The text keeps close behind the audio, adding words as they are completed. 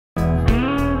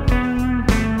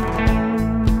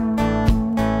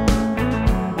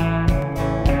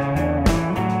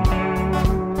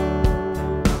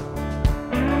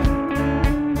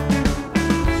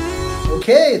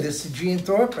Okay, this is Gene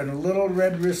Thorpe and Little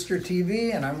Red Rooster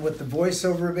TV, and I'm with the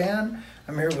VoiceOver band.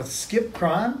 I'm here with Skip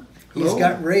Cron. He's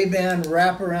got Ray-Ban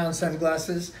wraparound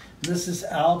sunglasses. This is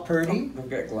Al Purdy. I've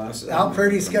got glasses. Al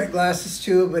Purdy's got glasses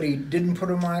too, but he didn't put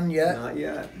them on yet. Not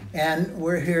yet. And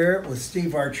we're here with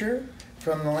Steve Archer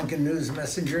from the Lincoln News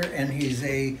Messenger, and he's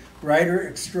a writer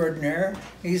extraordinaire.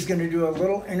 He's going to do a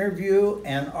little interview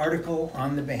and article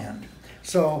on the band.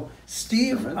 So,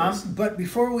 Steve, but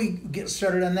before we get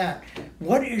started on that,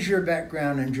 what is your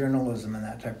background in journalism and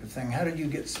that type of thing? How did you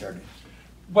get started?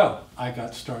 Well, I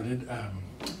got started,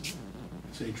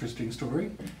 it's an interesting story.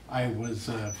 I was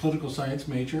a political science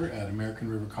major at American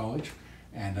River College,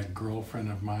 and a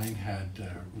girlfriend of mine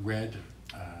had read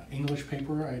English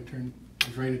paper I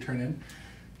was ready to turn in.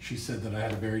 She said that I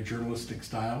had a very journalistic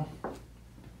style.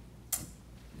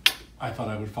 I thought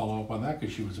I would follow up on that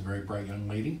because she was a very bright young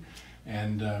lady.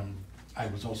 And I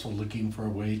was also looking for a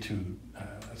way to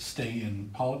stay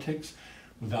in politics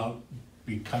without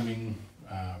becoming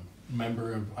a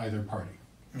member of either party.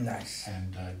 Nice.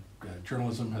 And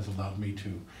journalism has allowed me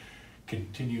to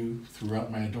continue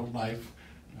throughout my adult life,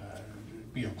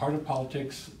 be a part of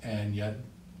politics, and yet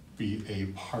be a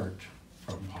part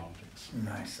from politics.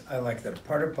 Nice. I like that.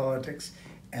 Part of politics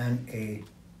and a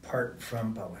part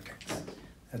from politics.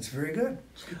 That's very good.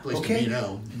 It's a good place to be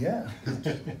now. Yeah.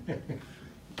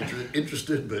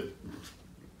 Interested, but...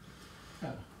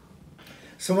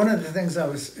 So one of the things I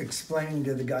was explaining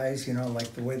to the guys, you know,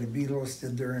 like the way the Beatles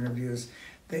did their interviews,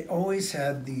 they always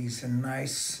had these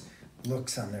nice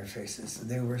looks on their faces.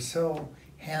 They were so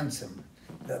handsome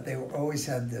that they always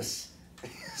had this,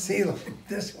 see, like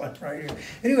this one right here.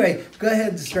 Anyway, go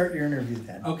ahead and start your interview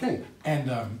then. Okay, and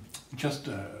just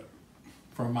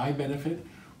for my benefit,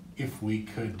 if we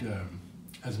could,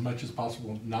 as much as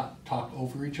possible, not talk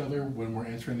over each other when we're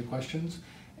answering the questions,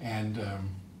 and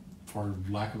for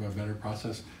lack of a better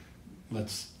process,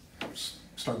 let's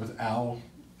start with Al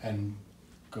and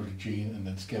go to Gene and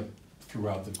then Skip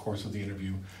throughout the course of the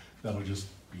interview. That'll just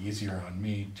be easier on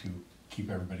me to keep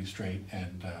everybody straight,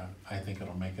 and I think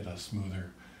it'll make it a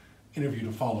smoother interview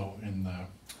to follow in the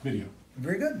video.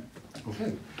 Very good.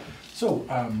 Okay, so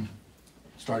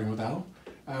starting with Al.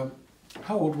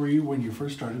 How old were you when you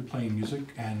first started playing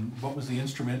music, and what was the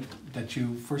instrument that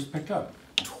you first picked up?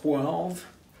 12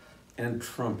 and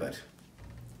trumpet.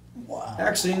 Wow.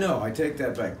 Actually, no, I take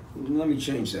that back. Let me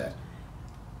change that.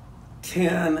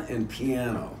 10 and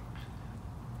piano.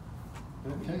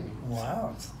 Okay.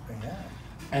 Wow. Yeah.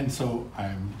 And so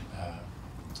I'm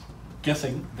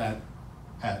guessing that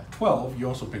at 12 you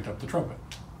also picked up the trumpet.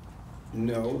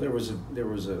 No, there was a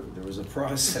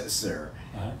process there.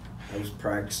 I was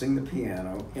practicing the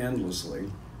piano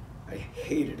endlessly. I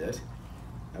hated it.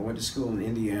 I went to school in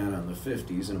Indiana in the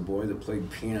 50s, and a boy that played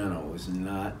piano was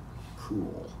not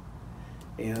cool.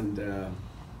 And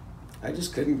I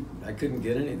just couldn't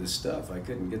get any of the stuff. I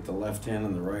couldn't get the left hand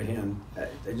and the right hand. I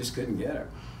just couldn't get it.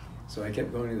 So I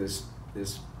kept going to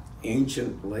this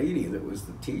ancient lady that was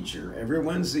the teacher every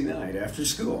Wednesday night after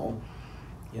school.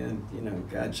 And, you know,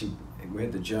 God, we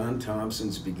had the John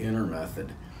Thompson's beginner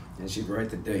method. And she'd write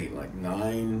the date, like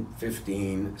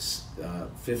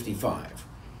 9/15/55.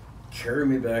 Carry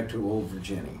me back to old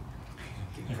Virginia.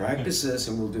 Practice this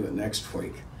and we'll do it next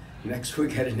week. Next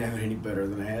week I didn't have it any better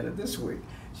than I had it this week.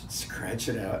 She'd scratch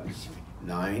it out,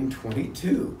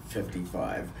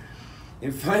 9/22/55.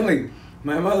 And finally,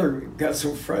 my mother got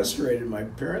so frustrated, my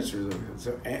parents were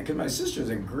so, because my sister was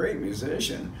a great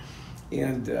musician,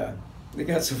 and they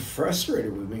got so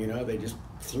frustrated with me, you know, they just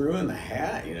threw in the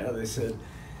hat, you know, they said,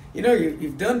 you know,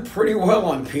 you've done pretty well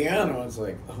on piano. It's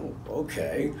like, oh,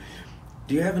 okay.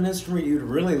 Do you have an instrument you'd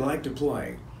really like to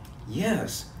play?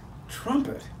 Yes,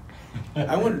 trumpet.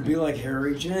 I wanted to be like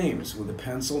Harry James with a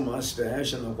pencil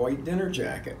mustache and the white dinner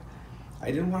jacket.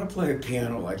 I didn't want to play a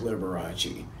piano like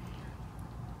Liberace.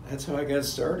 That's how I got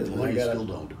started. Well, you still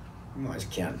don't. Well, I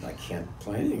can't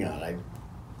play anything on it.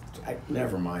 I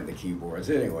never mind the keyboards.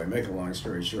 Anyway, make a long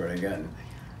story short, I got in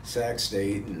Sac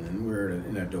State, and then we were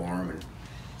in a dorm, and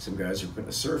some guys were putting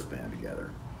a surf band together.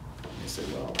 They said,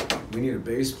 well, we need a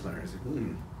bass player. I said,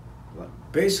 Well,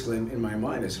 basically, in my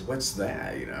mind, I said, what's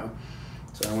that, you know?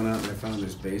 So I went out and I found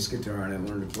this bass guitar, and I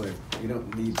learned to play. You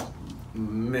don't need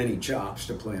many chops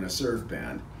to play in a surf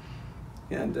band.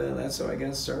 And that's how I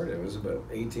got started. I was about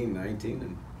 18, 19,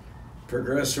 and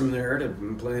progressed from there to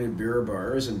playing in beer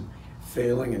bars and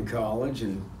failing in college.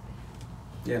 And,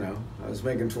 you know, I was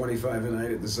making $25 a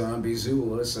night at the Zombie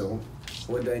Zula, so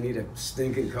what did I need a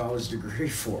stinking college degree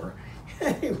for?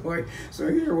 Anyway, so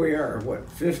here we are, what,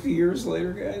 50 years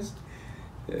later, guys?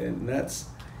 And that's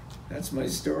my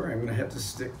story. I'm gonna have to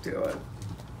stick to it.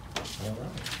 All right.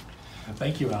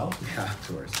 Thank you, Al. Yeah, of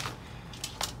course.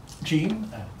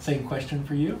 Gene, same question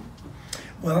for you.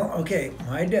 Well, okay,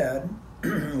 my dad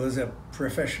was a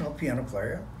professional piano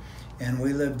player, and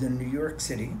we lived in New York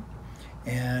City.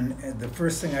 And the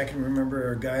first thing I can remember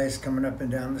are guys coming up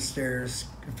and down the stairs.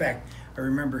 In fact, I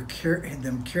remember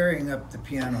them carrying up the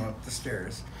piano up the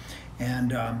stairs.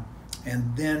 And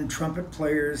then trumpet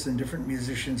players and different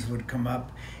musicians would come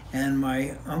up. And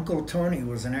my Uncle Tony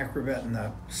was an acrobat in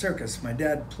the circus. My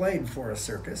dad played for a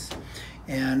circus.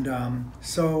 And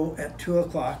so at 2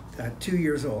 o'clock, 2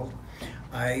 years old,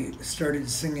 I started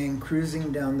singing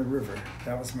Cruising Down the River.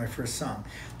 That was my first song.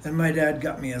 Then my dad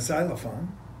got me a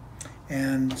xylophone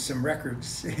and some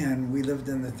records, and we lived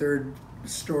in the 3rd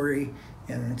story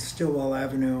in Stillwell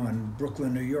Avenue in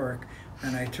Brooklyn, New York.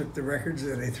 And I took the records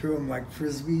and I threw them like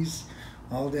frisbees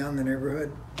all down the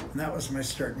neighborhood. And that was my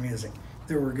start in music.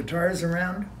 There were guitars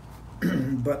around,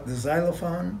 but the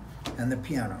xylophone and the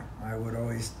piano, I would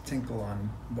always tinkle on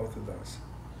both of those.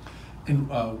 And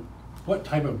what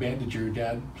type of band did your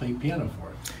dad play piano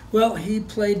for? Well, he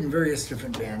played in various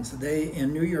different bands.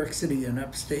 In New York City, in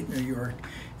upstate New York,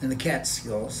 in the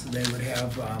Catskills, they would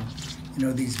have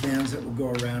these bands that would go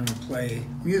around and play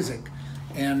music.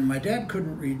 And my dad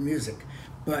couldn't read music,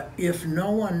 but if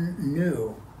no one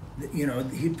knew,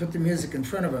 he'd put the music in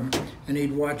front of him and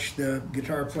he'd watch the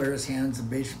guitar player's hands, the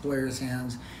bass player's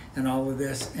hands, and all of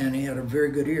this, and he had a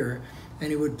very good ear, and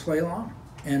he would play along,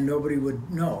 and nobody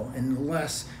would know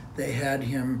unless they had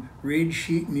him read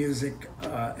sheet music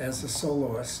as a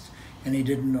soloist, and he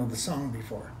didn't know the song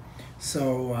before.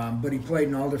 So, but he played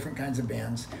in all different kinds of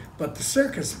bands. But the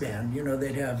circus band,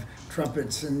 they'd have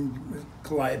trumpets and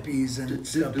calliopes and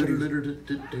stuff.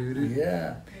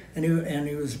 Yeah, and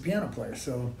he was a piano player,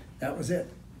 so that was it.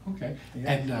 Okay.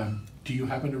 Yeah. And do you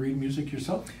happen to read music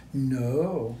yourself?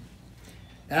 No.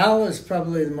 Al is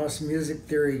probably the most music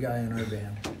theory guy in our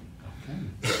band.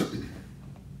 Okay.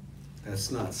 That's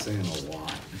not saying a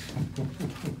lot.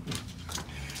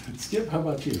 Skip, how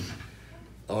about you?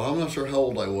 Oh, I'm not sure how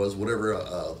old I was, whatever,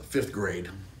 5th grade,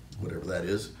 whatever that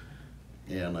is.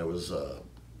 And I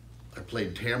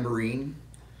played tambourine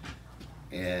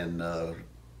and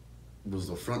was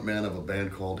the front man of a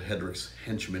band called Hedrick's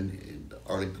Henchmen in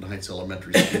Arlington Heights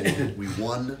Elementary School. We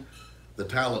won the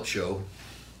talent show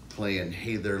playing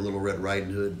Hey There Little Red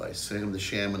Riding Hood by Sam the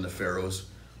Sham and the Pharaohs.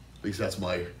 At least that's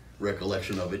my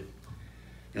recollection of it.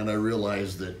 And I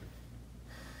realized that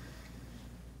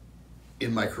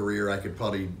in my career, I could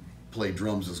probably play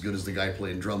drums as good as the guy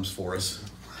playing drums for us.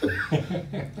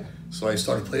 So I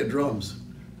started playing drums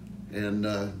and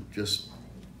just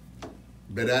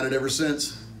been at it ever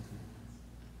since.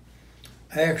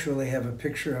 I actually have a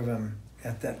picture of him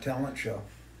at that talent show,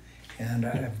 and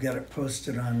I've got it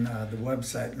posted on the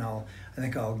website, and I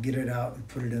think I'll get it out and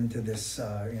put it into this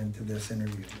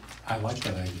interview. I like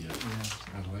that idea. Yeah.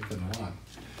 I like it a lot.